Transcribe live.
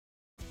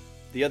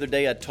The other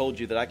day I told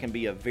you that I can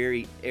be a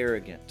very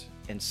arrogant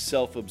and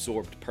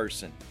self-absorbed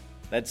person.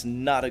 That's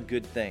not a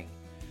good thing.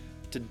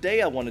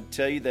 Today I want to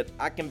tell you that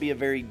I can be a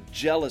very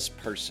jealous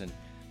person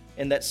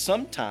and that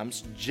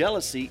sometimes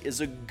jealousy is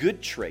a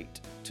good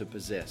trait to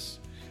possess.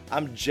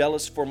 I'm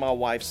jealous for my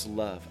wife's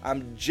love.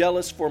 I'm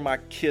jealous for my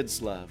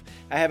kids' love.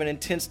 I have an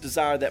intense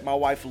desire that my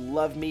wife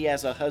love me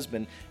as a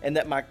husband and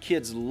that my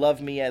kids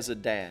love me as a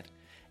dad.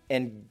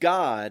 And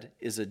God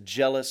is a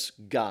jealous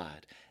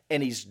God,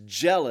 and He's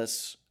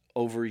jealous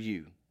over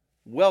you.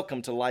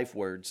 Welcome to Life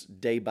Words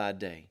Day by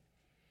Day.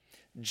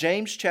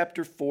 James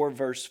chapter 4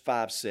 verse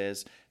 5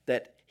 says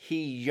that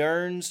He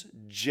yearns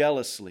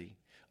jealously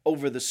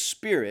over the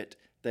Spirit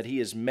that He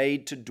has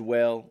made to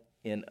dwell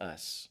in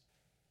us.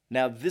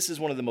 Now, this is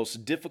one of the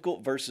most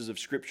difficult verses of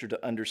Scripture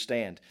to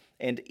understand,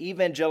 and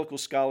evangelical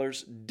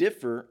scholars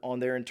differ on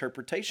their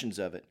interpretations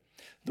of it.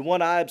 The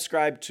one I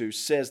ascribe to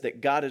says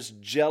that God is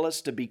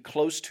jealous to be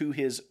close to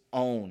His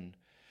own,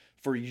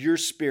 for your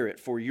spirit,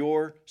 for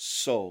your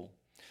soul.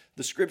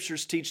 The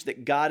Scriptures teach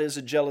that God is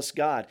a jealous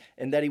God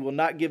and that He will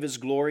not give His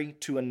glory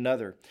to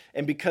another.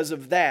 And because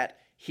of that,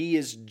 He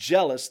is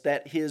jealous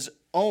that His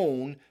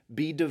own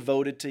be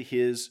devoted to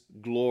His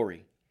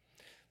glory.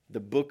 The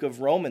book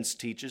of Romans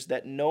teaches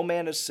that no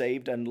man is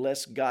saved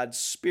unless God's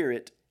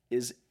Spirit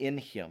is in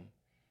him.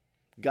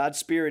 God's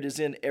Spirit is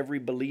in every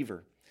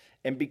believer.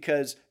 And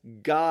because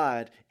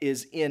God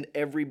is in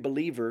every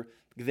believer,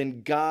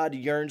 then God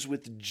yearns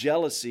with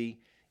jealousy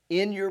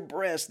in your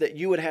breast that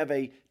you would have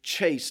a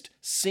chaste,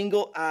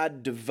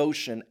 single-eyed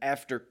devotion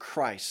after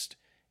Christ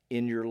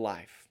in your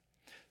life.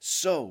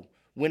 So,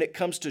 when it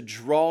comes to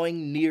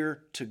drawing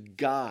near to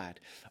God,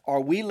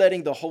 are we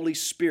letting the Holy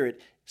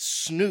Spirit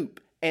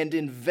snoop and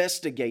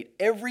investigate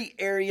every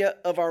area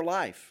of our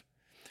life?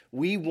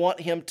 We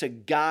want Him to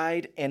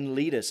guide and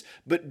lead us,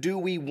 but do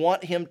we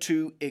want Him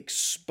to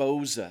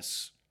expose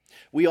us?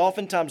 We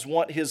oftentimes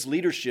want His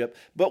leadership,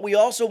 but we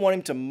also want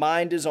Him to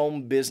mind His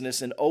own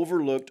business and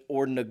overlook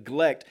or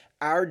neglect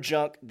our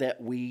junk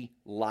that we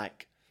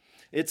like.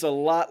 It's a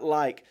lot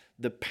like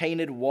the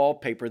painted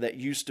wallpaper that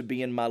used to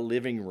be in my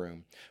living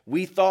room.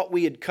 We thought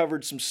we had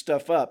covered some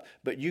stuff up,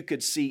 but you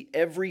could see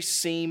every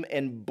seam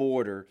and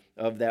border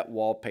of that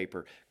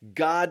wallpaper.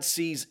 God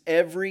sees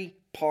every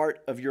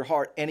part of your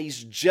heart, and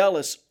He's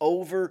jealous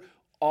over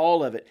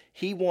all of it.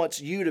 He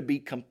wants you to be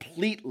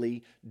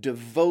completely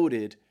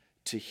devoted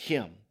to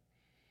Him.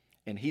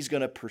 And He's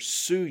going to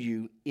pursue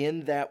you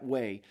in that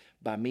way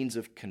by means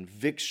of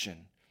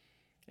conviction.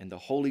 And the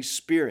Holy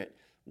Spirit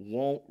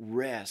won't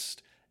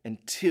rest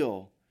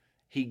until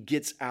He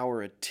gets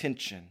our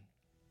attention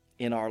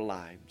in our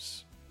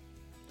lives.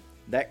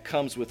 That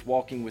comes with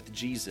walking with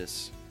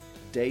Jesus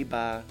day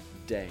by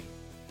day.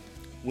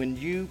 When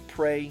you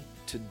pray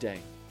today,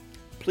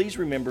 please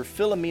remember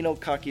Filomeno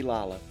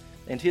Kakilala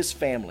and his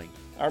family,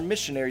 our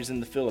missionaries in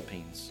the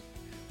Philippines.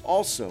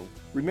 Also,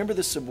 remember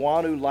the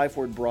Cebuano Life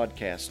Word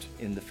broadcast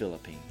in the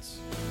Philippines.